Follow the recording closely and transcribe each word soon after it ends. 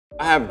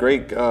I have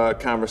great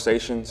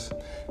conversations,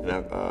 and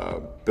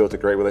I've built a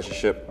great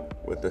relationship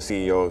with the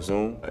CEO of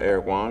Zoom,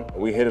 Yuan.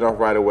 We hit it off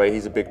right away.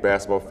 He's a big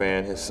basketball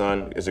fan. His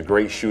son is a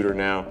great shooter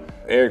now.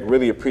 Eric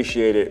really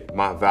appreciated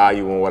my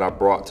value and what I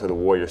brought to the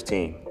Warriors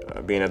team,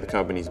 being at the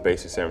company's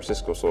based in San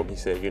Francisco. So he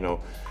said, you know,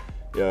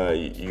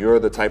 you're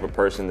the type of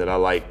person that I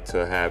like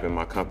to have in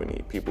my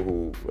company. People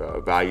who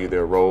value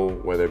their role,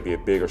 whether it be a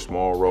big or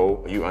small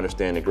role. You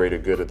understand the greater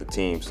good of the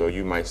team, so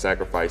you might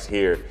sacrifice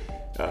here,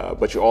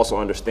 but you also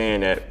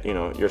understand that, you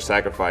know, your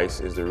sacrifice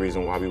is the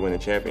reason why we win the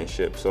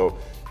championship. So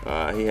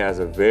he has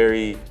a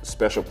very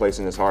special place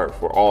in his heart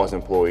for all his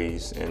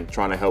employees and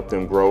trying to help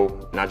them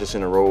grow, not just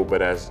in a role,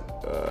 but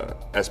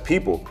as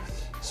people.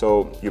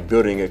 So you're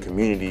building a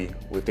community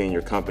within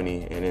your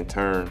company, and in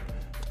turn,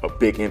 a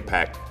big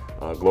impact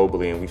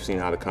globally. And we've seen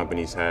how the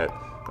company's had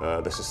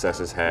the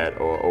successes had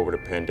over the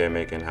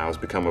pandemic, and how it's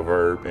become a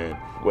verb, and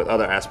with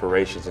other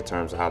aspirations in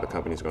terms of how the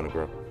company's going to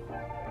grow.